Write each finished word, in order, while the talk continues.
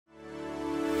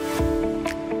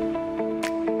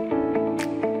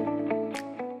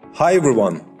Hi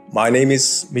everyone, my name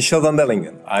is Michel Van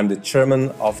Bellinghen. I'm the chairman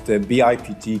of the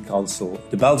BIPT Council,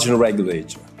 the Belgian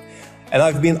regulator. And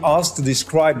I've been asked to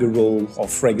describe the role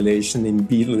of regulation in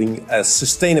building a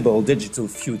sustainable digital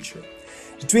future.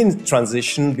 The twin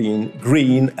transition, being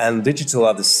green and digital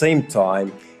at the same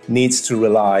time, needs to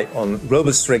rely on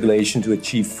robust regulation to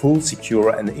achieve full, secure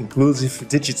and inclusive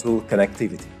digital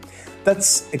connectivity.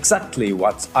 That's exactly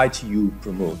what ITU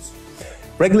promotes.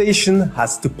 Regulation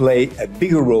has to play a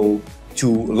bigger role to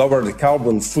lower the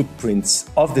carbon footprints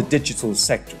of the digital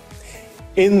sector.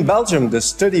 In Belgium, the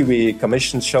study we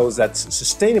commissioned shows that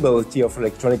sustainability of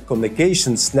electronic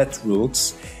communications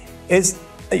networks is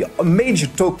a major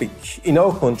topic in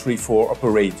our country for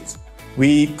operators.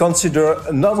 We consider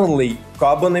not only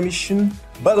carbon emission,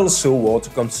 but also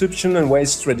water consumption and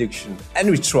waste reduction,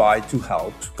 and we try to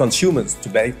help consumers to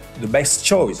make the best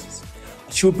choices.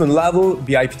 At European level,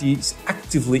 BIPT is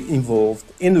actively involved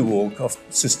in the work of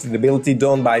sustainability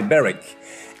done by BEREC.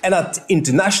 And at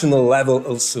international level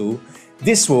also,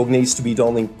 this work needs to be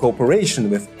done in cooperation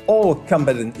with all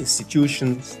competent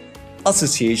institutions,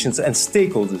 associations and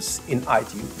stakeholders in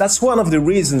ITU. That's one of the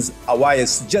reasons why I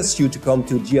suggest you to come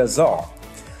to GSR.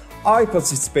 I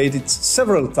participated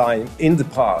several times in the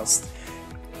past.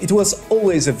 It was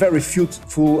always a very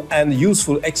fruitful and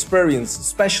useful experience,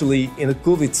 especially in the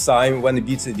COVID time when the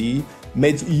BTD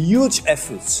made huge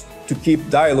efforts to keep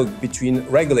dialogue between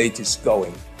regulators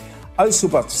going. I also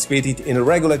participated in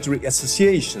regulatory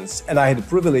associations and I had the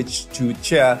privilege to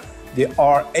chair the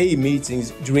RA meetings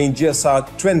during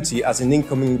GSR 20 as an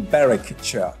incoming BEREC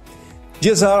chair.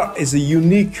 GSR is a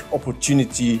unique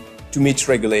opportunity to meet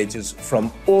regulators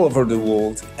from all over the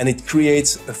world, and it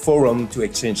creates a forum to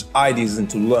exchange ideas and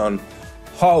to learn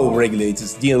how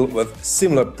regulators deal with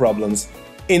similar problems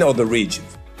in other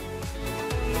regions.